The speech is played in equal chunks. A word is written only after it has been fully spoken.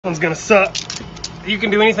One's gonna suck. You can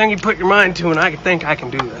do anything you put your mind to, and I think I can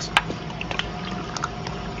do this.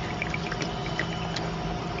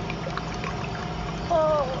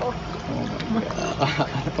 Oh my god.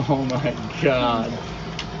 Oh my god.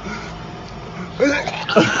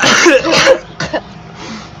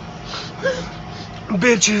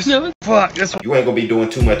 Bitches. No. Fuck this one. You ain't gonna be doing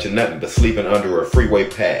too much of nothing but sleeping under a freeway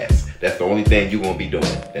pass. That's the only thing you gonna be doing.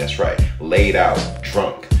 That's right. Laid out,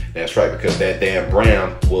 drunk. That's right, because that damn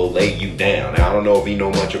Brown will lay you down. Now, I don't know if he know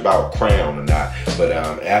much about Crown or not, but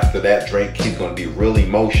after that drink, he's gonna be really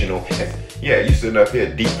emotional. And yeah, you sitting up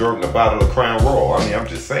here deep throating a bottle of Crown Royal. I mean, I'm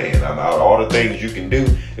just saying, about all the things you can do.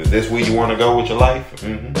 Is this where you want to go with your life?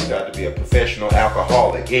 You got to be a professional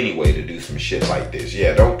alcoholic anyway to do some shit like this.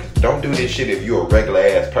 Yeah, don't do this shit if you're a regular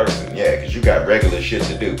ass person. Yeah, because you got regular shit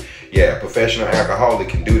to do. Yeah, a professional alcoholic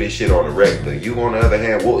can do this shit on the regular. You, on the other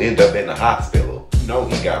hand, will end up in the hospital. No,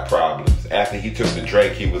 he got problems. After he took the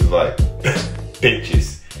drink, he was like,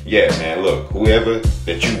 bitches. Yeah, man, look, whoever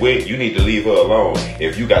that you with, you need to leave her alone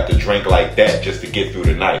if you got to drink like that just to get through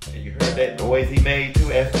the night. And you heard that noise he made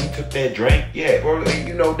too after he took that drink? Yeah, bro,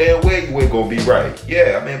 you know damn well you ain't gonna be right.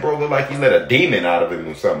 Yeah, I mean, bro, look like he let a demon out of him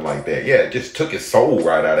or something like that. Yeah, just took his soul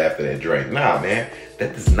right out after that drink. Nah, man,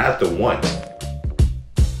 that is not the one.